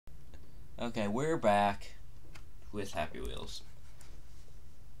Okay, we're back with Happy Wheels.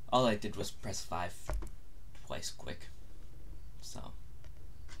 All I did was press 5 twice quick. So,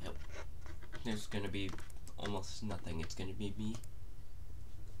 yep. There's gonna be almost nothing. It's gonna be me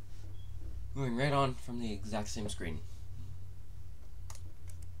moving right on from the exact same screen.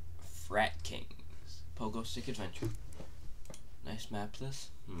 Frat Kings. Pogo Stick Adventure. Nice map, this.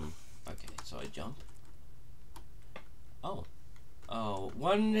 Okay, so I jump. Oh. Oh,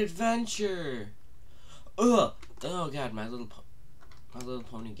 one adventure! Ugh! Oh god, My Little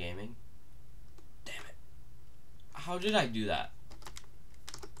Pony Gaming. Damn it. How did I do that?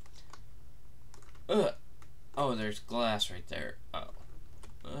 Ugh! Oh, there's glass right there. Oh.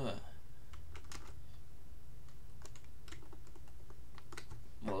 Ugh.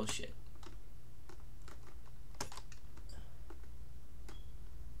 Well, shit.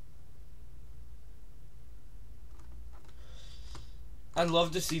 I'd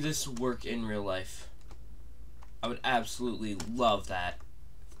love to see this work in real life. I would absolutely love that.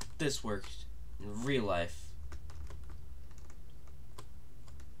 This worked in real life.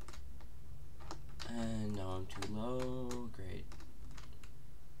 And no, I'm too low. Great.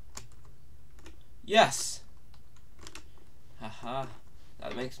 Yes! Haha.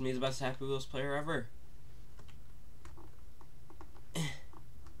 That makes me the best Happy Wheels player ever.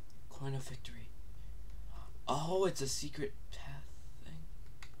 Coin of victory. Oh, it's a secret path thing.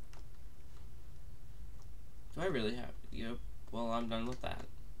 Do I really have? Yep. Well, I'm done with that.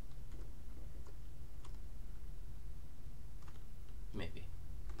 Maybe.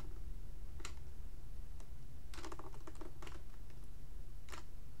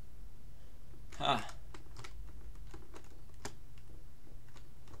 Ha.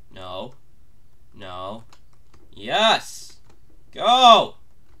 No. No. Yes! Go!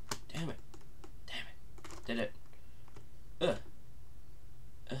 Damn it. Damn it. Did it.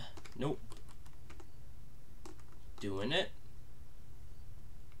 Nope. Doing it.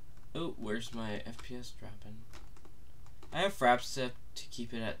 Oh, where's my FPS dropping? I have fraps set to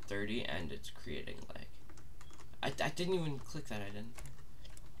keep it at 30 and it's creating lag. I didn't even click that, I didn't.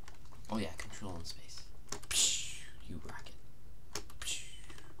 Oh yeah, control in space. Psh, you rocket. Psh.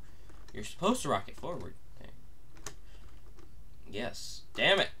 You're supposed to rocket forward. Okay. Yes.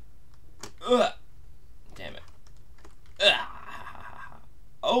 Damn it. Ugh. Damn it. Ugh.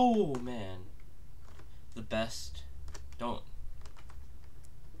 Oh man. The best.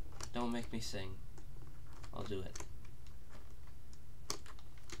 Don't make me sing. I'll do it.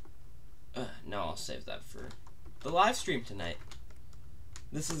 No, I'll save that for the live stream tonight.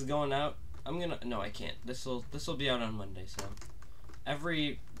 This is going out. No, I can't. This'll be out on Monday, so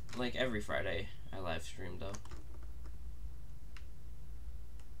every Friday I live stream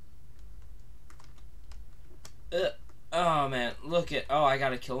though. Oh man, look at, I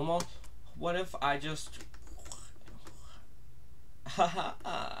gotta kill them all. What if I just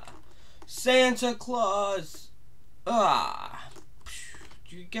Santa Claus!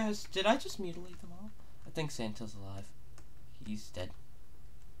 You guys, did I just mutilate them all? I think Santa's alive. He's dead.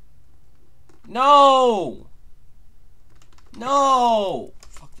 No! No!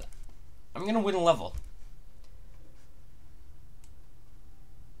 Fuck that. I'm gonna win a level.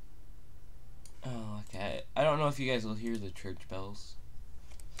 Oh, okay. I don't know if you guys will hear the church bells.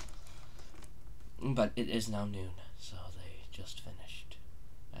 But it is now noon, so they just finished,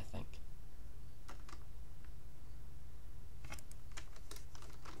 I think.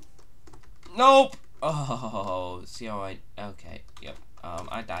 Nope! Oh, see how okay, yep.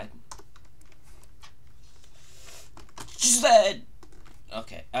 I died. Zed!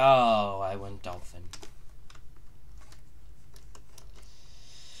 Okay, oh, I went dolphin.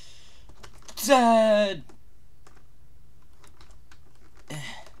 Zed!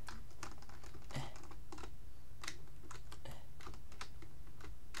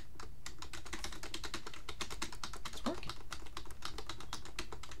 It's working.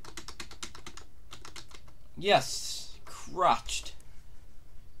 Yes, crotched.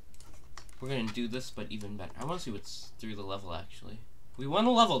 We're gonna do this, but even better. I want to see what's through the level, actually. We won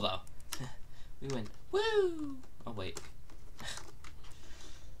the level, though. We win. Woo! Oh, wait.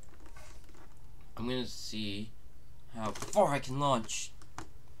 I'm gonna see how far I can launch.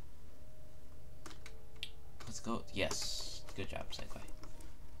 Let's go. Yes. Good job, Segway.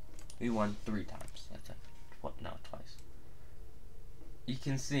 We won 3 times. That's it. What? No, twice. You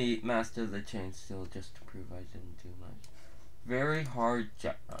can see Master of the Chain still just to prove I didn't do much. Very hard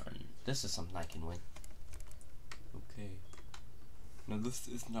jet run. This is something I can win. Okay. No, this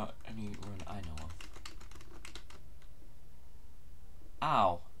is not any run I know of.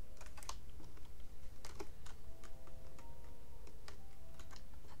 Ow.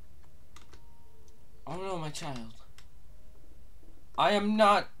 Oh no, my child. I am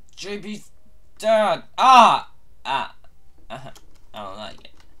not JB's dad. Ah! Ah. I don't like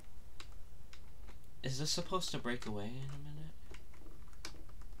it. Is this supposed to break away in a minute?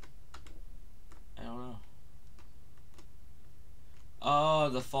 I don't know. Oh,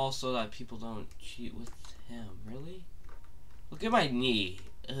 the fall so that people don't cheat with him. Really? Look at my knee.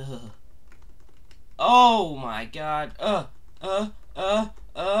 Ugh. Oh my god.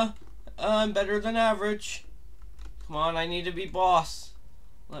 I'm better than average. Come on, I need to be boss.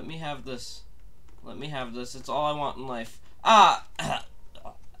 Let me have this. Let me have this. It's all I want in life. Ah!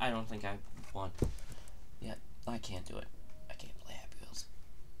 I don't think I won. Yeah, I can't do it. I can't play Happy Wheels.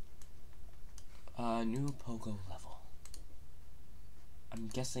 New Pogo level. I'm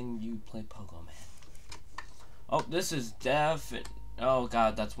guessing you play Pogo Man. Oh, this is oh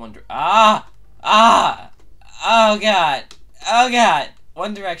god, that's Wonder. Ah! Ah! Oh god! Oh god!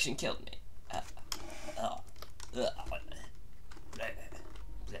 One Direction killed me.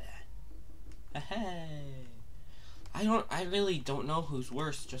 Hey. I really don't know who's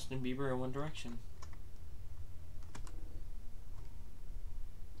worse, Justin Bieber or One Direction.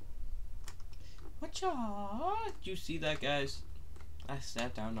 Whatcha? Did you see that, guys? I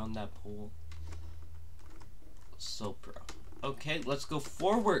sat down on that pole. So pro. Okay, let's go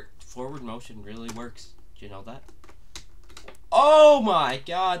forward. Forward motion really works. Do you know that? Oh my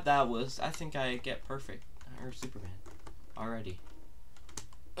god, that was... I think I get perfect. Or Superman. Already.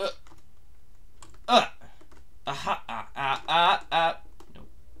 Nope.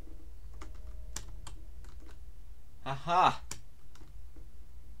 Aha.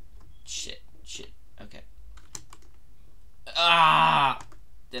 Shit. Okay. Ah!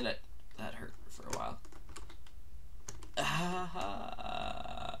 Did it. That hurt for a while.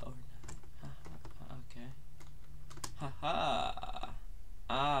 Ah. Or not. Okay. Haha.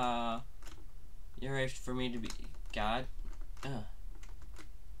 Ah. You're ready for me to be God?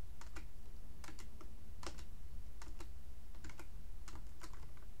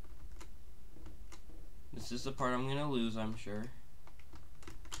 This is the part I'm gonna lose, I'm sure.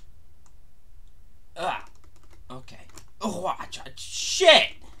 Ah! Okay. Oh, watch out. Shit!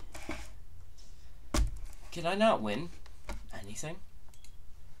 Can I not win anything?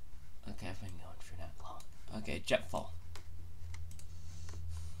 Okay, I've been going for that long. Okay, jet fall.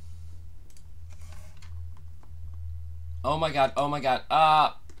 Oh my god, oh my god.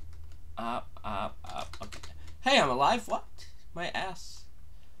 Okay. Hey, I'm alive. What? My ass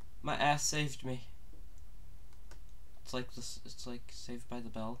saved me. It's like this. It's like Saved by the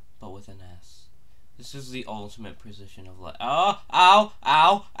Bell, but with an ass. This is the ultimate position of life. Oh, ow,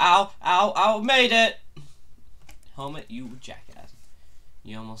 ow, ow, ow, ow! Made it. Helmet, you jackass!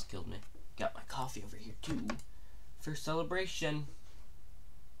 You almost killed me. Got my coffee over here too, for celebration.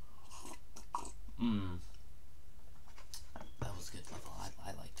 That was a good level.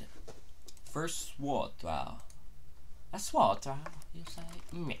 I liked it. First water. That's water. You say?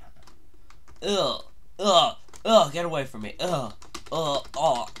 Ugh! Get away from me! I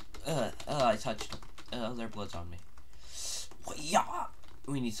touched them. Their blood's on me. Yeah.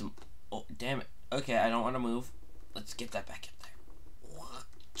 We need some. Oh, damn it. Okay, I don't want to move. Let's get that back up there.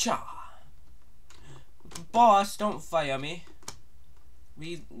 Cha. Boss, don't fire me.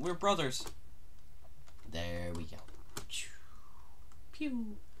 We're brothers. There we go.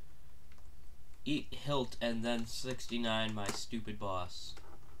 Pew. Eat hilt and then 69, my stupid boss.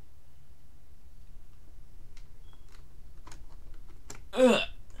 Ugh.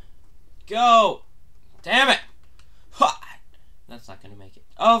 Go. Damn it. Ha. That's not gonna make it.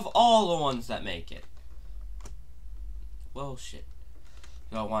 Of all the ones that make it. Well, shit.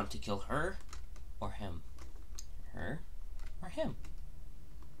 Do I want to kill her or him? Her or him?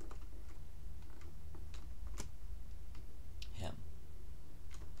 Him.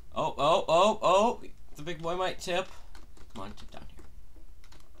 Oh. The big boy might tip. Come on, tip down here.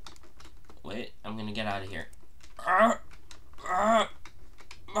 Wait, I'm gonna get out of here.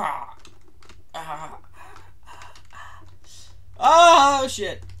 Oh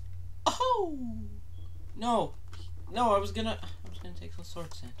shit! Oh no! I was gonna take the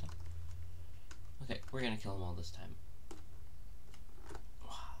sword, Santa. Okay, we're gonna kill him all this time.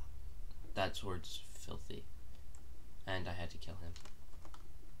 That sword's filthy, and I had to kill him.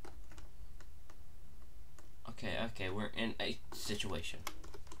 Okay, we're in a situation.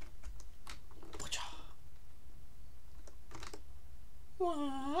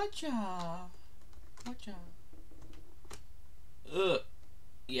 Watcha. Ugh.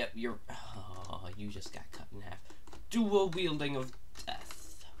 Yep, oh, you just got cut in half. Dual wielding of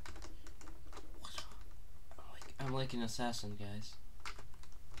death. I'm like an assassin, guys.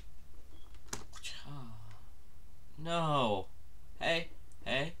 No. Hey,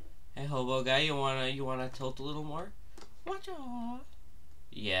 hey, hey, hobo guy, you wanna tilt a little more? Watch out.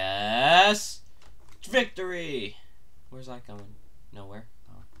 Yes! Victory! Where's that going? Nowhere?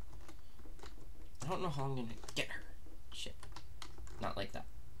 Oh. I don't know how I'm gonna get her. Shit. Not like that.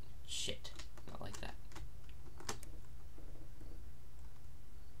 Shit. Not like that.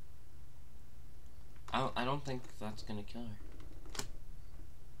 I don't think that's gonna kill her.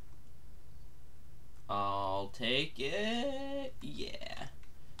 I'll take it. Yeah.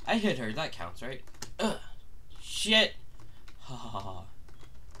 I hit her. That counts, right? Ugh. Shit. Ha.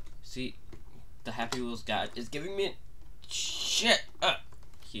 See, the Happy Wheels God is giving me shit.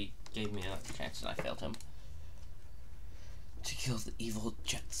 He gave me a chance and I failed him. To kill the evil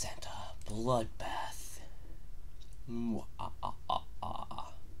Jet Santa. Bloodbath.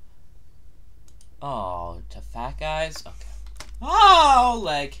 Oh, to fat guys? Okay. Oh,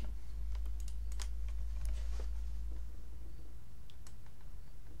 leg.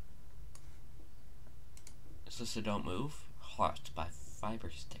 Is this a don't move? Heart by Fiber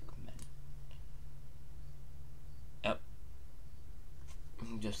Stick Men. Yep.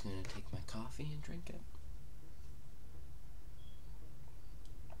 I'm just gonna take my coffee and drink it.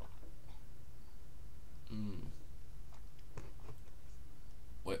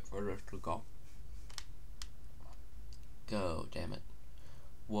 Wait for this to go. Go, damn it.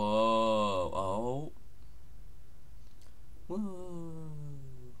 Whoa. Oh. Whoa.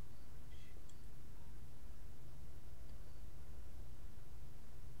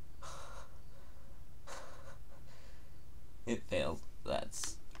 It failed.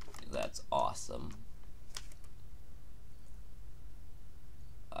 That's awesome.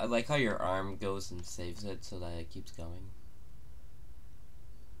 I like how your arm goes and saves it so that it keeps going.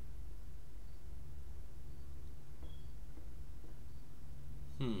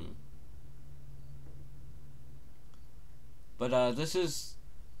 But this is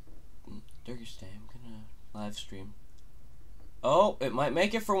Thursday. I'm gonna live stream. Oh, it might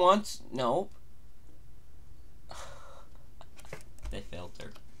make it for once. Nope. They failed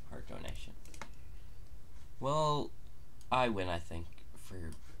their heart donation. Well, I win, I think,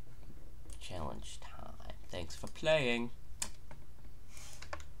 for challenge time. Thanks for playing.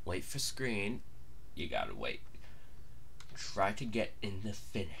 Wait for screen. You gotta wait. Try to get in the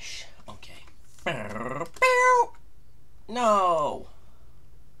finish. Okay. No!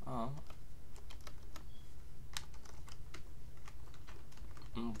 Oh.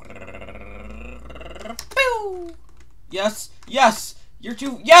 Yes! Yes! You're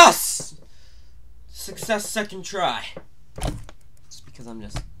too... Yes! Success second try. It's because I'm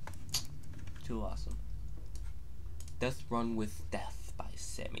just too awesome. Death Run with Death by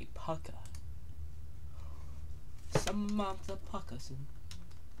Sammy Pucka. Samantha Puckerson.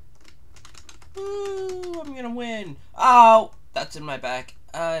 Ooh, I'm gonna win. Ow! That's in my back.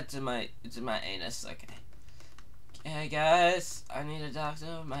 It's in my anus. Okay. Okay, guys. I need a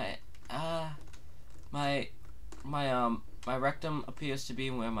doctor. My rectum appears to be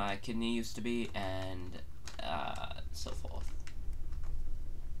where my kidney used to be, and so forth.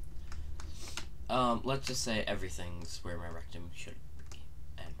 Let's just say everything's where my rectum should be,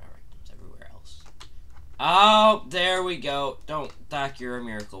 and my rectum's everywhere else. Oh, there we go. Doc, you're a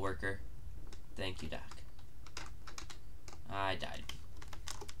miracle worker. Thank you, Doc. I died.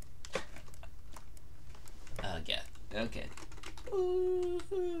 Again. Okay.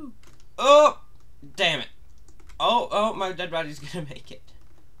 Woohoo. Oh! Damn it. Oh, my dead body's gonna make it.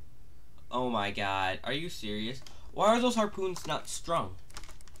 Oh my god. Are you serious? Why are those harpoons not strung?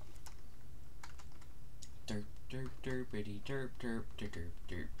 Derp, derp, derpity, derp, derp, derp,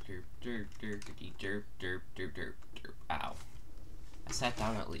 derp, derp, derp, derpity, derp, derp, derp, derp, derp. Ow. I sat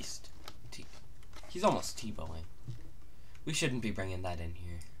down at least. He's almost T-bowing. We shouldn't be bringing that in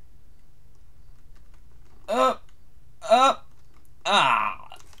here. Up! Up! Ah!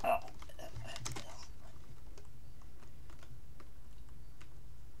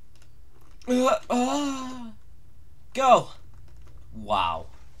 Go! Wow.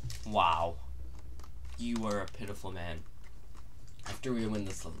 Wow. You are a pitiful man. After we win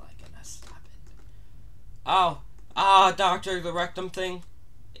this level, I can stop it. Oh! Ah, doctor, the rectum thing.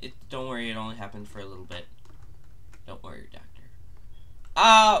 Don't worry, it only happened for a little bit. Don't worry, doctor.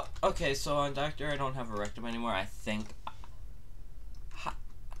 Oh! Okay, so on doctor, I don't have a rectum anymore, I think. I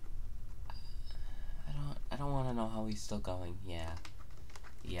don't want to know how he's still going. Yeah.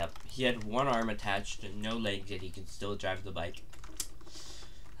 Yep. He had one arm attached and no legs, yet he could still drive the bike.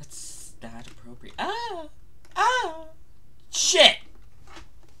 That's not appropriate. Ah! Ah! Shit!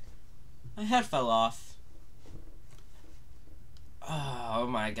 My head fell off. Oh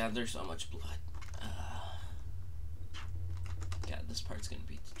my god, there's so much blood. this part's gonna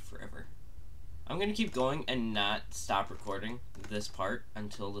be forever. I'm gonna keep going and not stop recording this part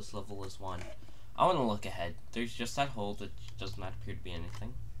until this level is 1. I want to look ahead. There's just that hole that does not appear to be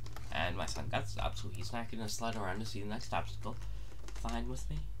anything. And my son got stopped, so he's not gonna slide around to see the next obstacle. Fine with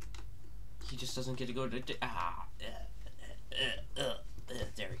me. He just doesn't get to go to...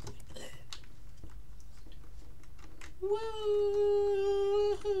 there we go. Woo!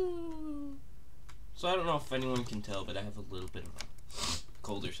 So I don't know if anyone can tell, but I have a little bit of a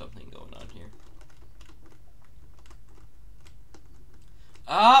cold or something going on here.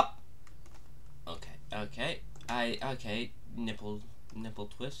 Up! Okay. Okay. Nipple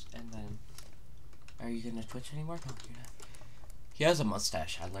twist, and then... Are you gonna twitch anymore? No, you're not. He has a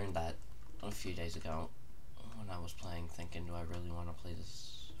mustache. I learned that a few days ago when I was playing, thinking, do I really want to play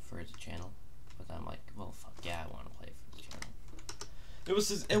this for the channel? But then I'm like, well, fuck yeah, I want to play it for the channel.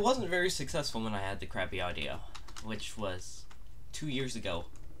 It wasn't very successful when I had the crappy audio, which was 2 years ago.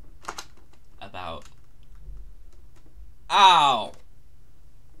 About... Ow!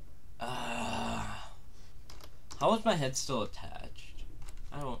 How is my head still attached?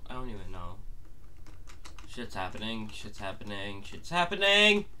 I don't even know. Shit's happening.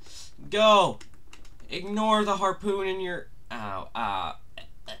 Go! Ignore the harpoon in your... Ow.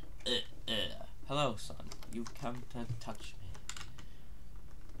 Hello, son. You've come to touch me.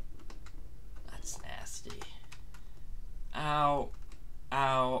 That's nasty. Ow.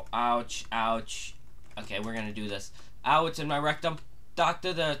 Ouch. Okay, we're gonna do this. Ow, it's in my rectum.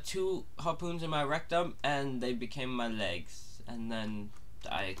 Doctor, there are 2 harpoons in my rectum, and they became my legs. And then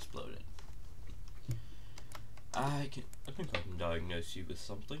I exploded. I think I can diagnose you with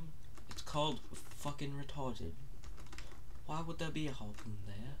something. It's called fucking retarded. Why would there be a harpoon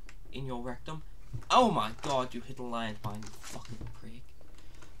there? In your rectum? Oh my god, you hit a landmine, you fucking prick.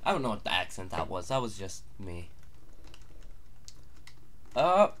 I don't know what the accent that was. That was just me.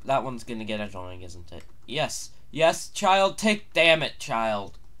 Oh, that one's gonna get annoying, isn't it? Yes, child, damn it,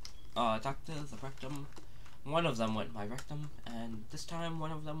 child. Doctor, the rectum. One of them went in my rectum, and this time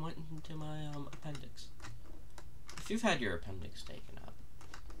one of them went into my, appendix. If you've had your appendix taken out,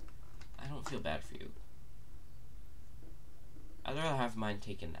 I don't feel bad for you. I'd rather have mine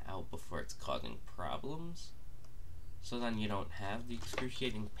taken out before it's causing problems, so then you don't have the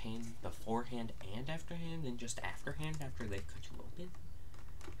excruciating pain beforehand and afterhand, than just afterhand after they've cut you open.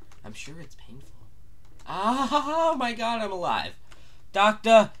 I'm sure it's painful. Oh my god, I'm alive.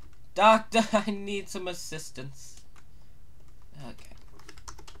 Doctor, I need some assistance. Okay.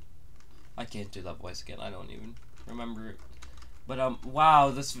 I can't do that voice again. I don't even remember it. But, wow,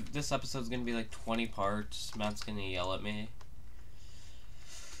 this episode's gonna be like 20 parts. Matt's gonna yell at me.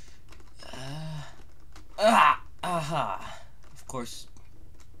 Of course.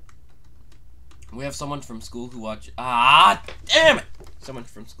 We have someone from school who watches... damn it! Someone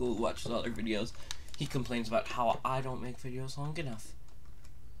from school who watches other videos. He complains about how I don't make videos long enough.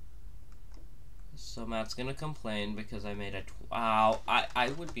 So Matt's gonna complain because I made a... Wow,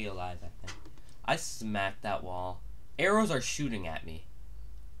 I would be alive, I think. I smacked that wall. Arrows are shooting at me.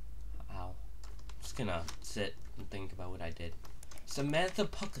 Ow. I'm just gonna sit and think about what I did. Samantha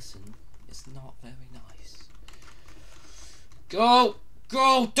Puckerson is not very nice. Go!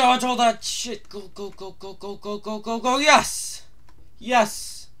 Dodge all that shit! Go!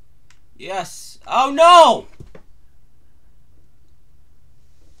 Yes! Oh no!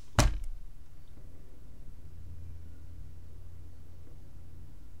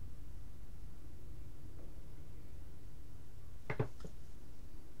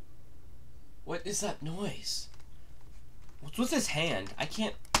 What is that noise? What's with his hand? I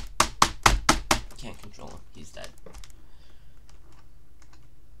can't control him. He's dead.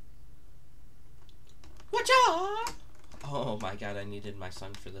 Watch out! Oh my god, I needed my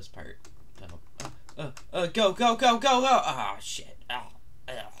son for this part. Go! Ah, shit.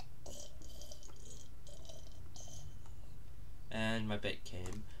 And my bait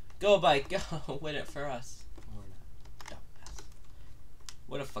came. Go, bike, go! Win it for us. Or not. Dumbass.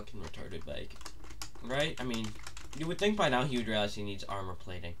 What a fucking retarded bike. Right? I mean, you would think by now he would realize he needs armor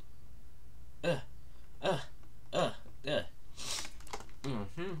plating.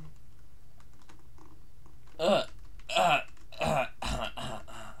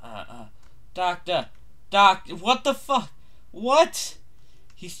 Doctor, what the fuck? What?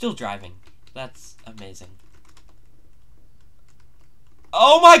 He's still driving. That's amazing.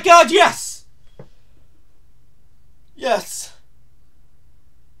 Oh my god, yes! Yes!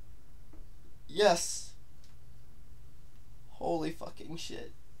 Holy fucking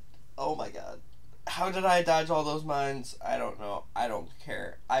shit. Oh my god. How did I dodge all those mines? I don't know. I don't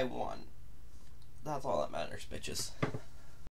care. I won. That's all that matters, bitches.